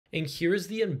And here's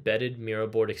the embedded Miro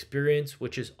board experience,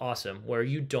 which is awesome, where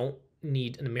you don't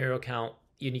need a Miro account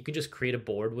and you can just create a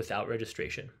board without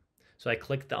registration. So I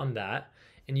clicked on that,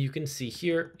 and you can see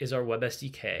here is our Web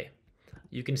SDK.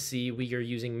 You can see we are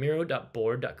using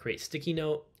miro.board.create sticky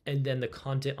note, and then the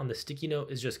content on the sticky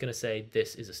note is just going to say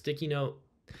this is a sticky note,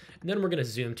 and then we're going to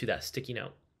zoom to that sticky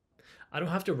note. I don't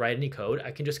have to write any code.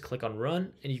 I can just click on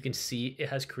run, and you can see it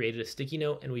has created a sticky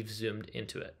note and we've zoomed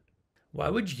into it. Why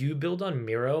would you build on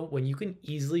Miro when you can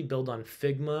easily build on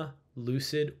Figma,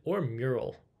 Lucid, or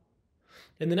Mural?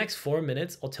 In the next 4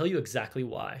 minutes, I'll tell you exactly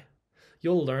why.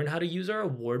 You'll learn how to use our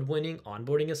award-winning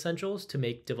onboarding essentials to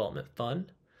make development fun.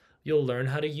 You'll learn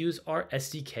how to use our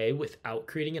SDK without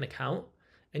creating an account,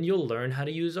 and you'll learn how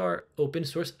to use our open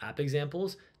source app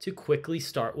examples to quickly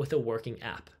start with a working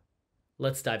app.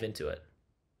 Let's dive into it.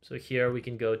 So here we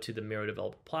can go to the Miro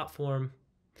Developer Platform,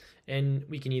 and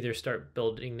we can either start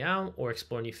building now or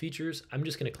explore new features. I'm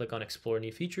just going to click on explore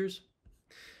new features,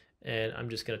 and I'm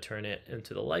just going to turn it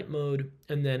into the light mode.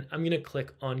 And then I'm going to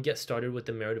click on get started with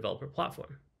the Miro Developer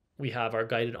Platform. We have our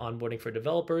guided onboarding for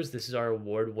developers. This is our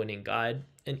award-winning guide,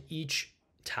 and each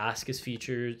task is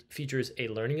features a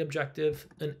learning objective,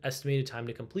 an estimated time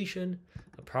to completion,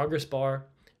 a progress bar,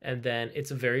 and then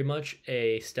it's very much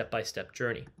a step-by-step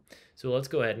journey. So let's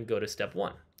go ahead and go to step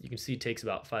 1. You can see it takes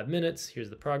about 5 minutes.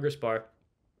 Here's the progress bar.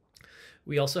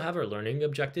 We also have our learning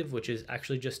objective, which is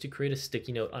actually just to create a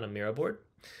sticky note on a Miro board.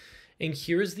 And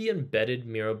here's the embedded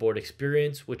Miro board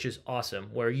experience, which is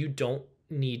awesome, where you don't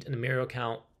need a Miro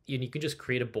account and you can just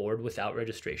create a board without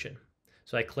registration.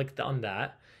 So I clicked on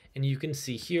that, and you can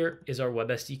see here is our Web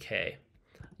SDK.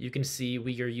 You can see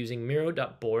we are using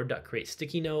miro.board.create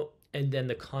sticky note, and then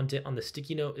the content on the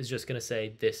sticky note is just going to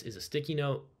say this is a sticky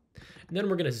note, and then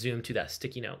we're going to zoom to that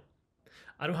sticky note.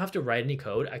 I don't have to write any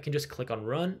code. I can just click on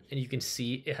run, and you can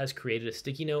see it has created a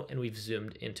sticky note and we've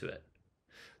zoomed into it.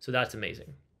 So that's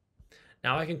amazing.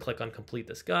 Now I can click on complete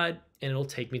this guide, and it'll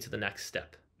take me to the next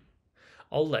step.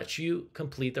 I'll let you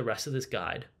complete the rest of this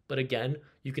guide, but again,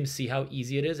 you can see how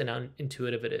easy it is and how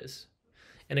intuitive it is.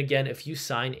 And again, if you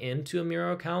sign into a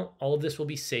Miro account, all of this will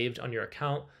be saved on your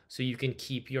account so you can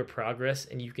keep your progress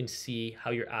and you can see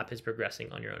how your app is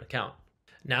progressing on your own account.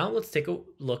 Now let's take a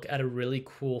look at a really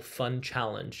cool, fun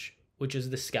challenge, which is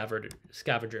the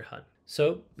scavenger hunt.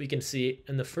 So we can see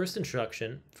in the first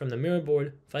instruction from the Miro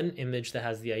board, find an image that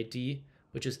has the ID,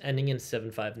 which is ending in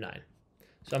 759.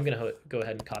 So I'm going to go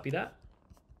ahead and copy that.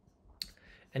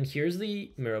 And here's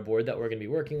the Miro board that we're going to be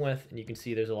working with. And you can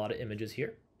see there's a lot of images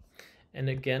here. And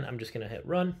again, I'm just going to hit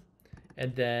run.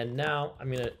 And then now I'm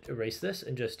going to erase this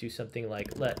and just do something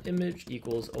like let image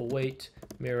equals await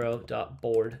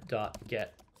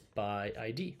miro.board.get by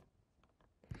ID.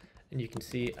 And you can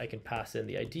see I can pass in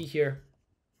the ID here.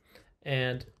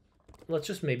 And let's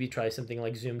just maybe try something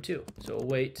like zoom 2. So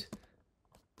await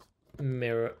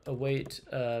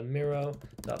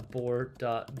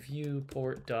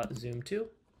miro.board.viewport.zoom2.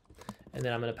 And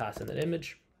then I'm going to pass in that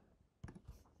image.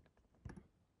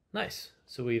 Nice.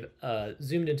 So we've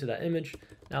zoomed into that image.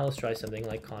 Now let's try something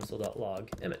like console.log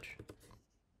image.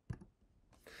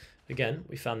 Again,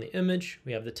 we found the image.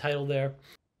 We have the title there.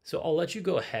 So I'll let you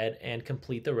go ahead and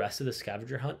complete the rest of the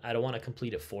scavenger hunt. I don't want to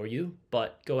complete it for you,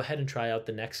 but go ahead and try out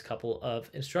the next couple of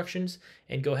instructions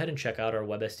and go ahead and check out our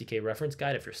Web SDK reference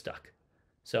guide if you're stuck.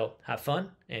 So have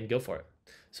fun and go for it.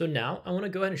 So now I want to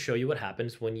go ahead and show you what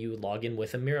happens when you log in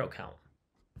with a Miro account.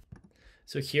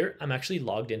 So here I'm actually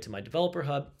logged into my Developer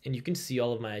Hub, and you can see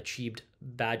all of my achieved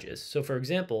badges. So for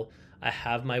example, I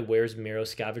have my Where's Miro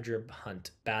Scavenger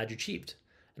Hunt badge achieved.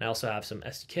 And I also have some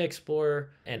SDK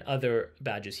Explorer and other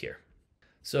badges here.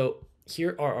 So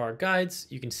here are our guides.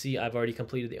 You can see I've already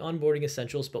completed the onboarding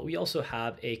essentials, but we also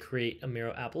have a create a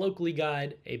Miro app locally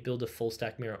guide, a build a full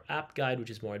stack Miro app guide, which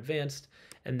is more advanced,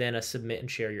 and then a submit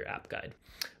and share your app guide.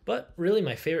 But really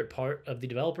my favorite part of the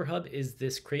Developer Hub is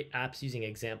this create apps using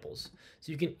examples.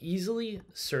 So you can easily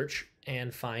search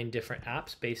and find different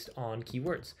apps based on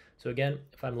keywords. So again,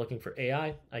 if I'm looking for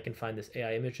AI, I can find this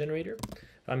AI image generator.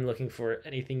 If I'm looking for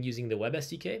anything using the Web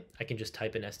SDK, I can just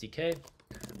type in SDK.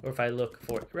 Or if I look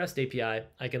for REST API,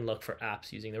 I can look for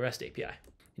apps using the REST API.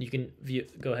 And you can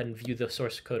go ahead and view the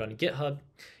source code on GitHub.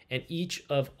 And each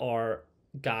of our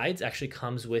guides actually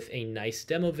comes with a nice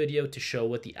demo video to show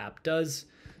what the app does.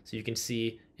 So you can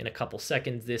see in a couple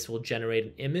seconds, this will generate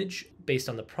an image based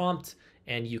on the prompt,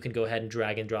 and you can go ahead and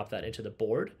drag and drop that into the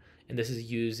board. And this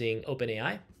is using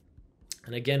OpenAI.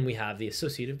 And again, we have the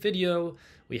associated video,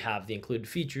 we have the included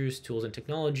features, tools and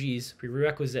technologies,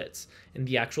 prerequisites, and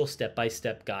the actual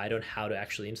step-by-step guide on how to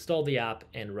actually install the app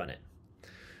and run it.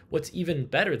 What's even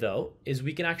better though, is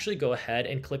we can actually go ahead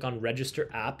and click on register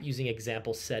app using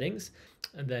example settings.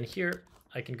 And then here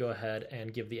I can go ahead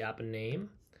and give the app a name,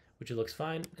 which it looks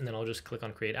fine. And then I'll just click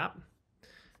on create app.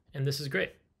 And this is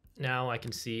great. Now I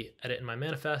can see edit in my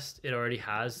manifest. It already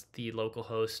has the local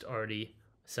host already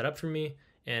set up for me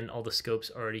and all the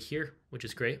scopes already here, which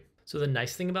is great. So the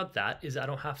nice thing about that is I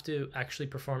don't have to actually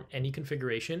perform any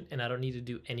configuration and I don't need to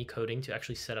do any coding to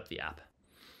actually set up the app.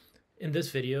 In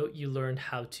this video, you learned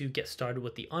how to get started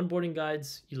with the onboarding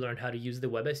guides, you learned how to use the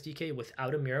Web SDK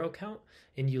without a Miro account,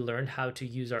 and you learned how to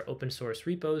use our open source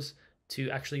repos to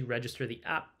actually register the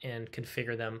app and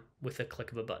configure them with a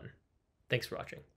click of a button. Thanks for watching.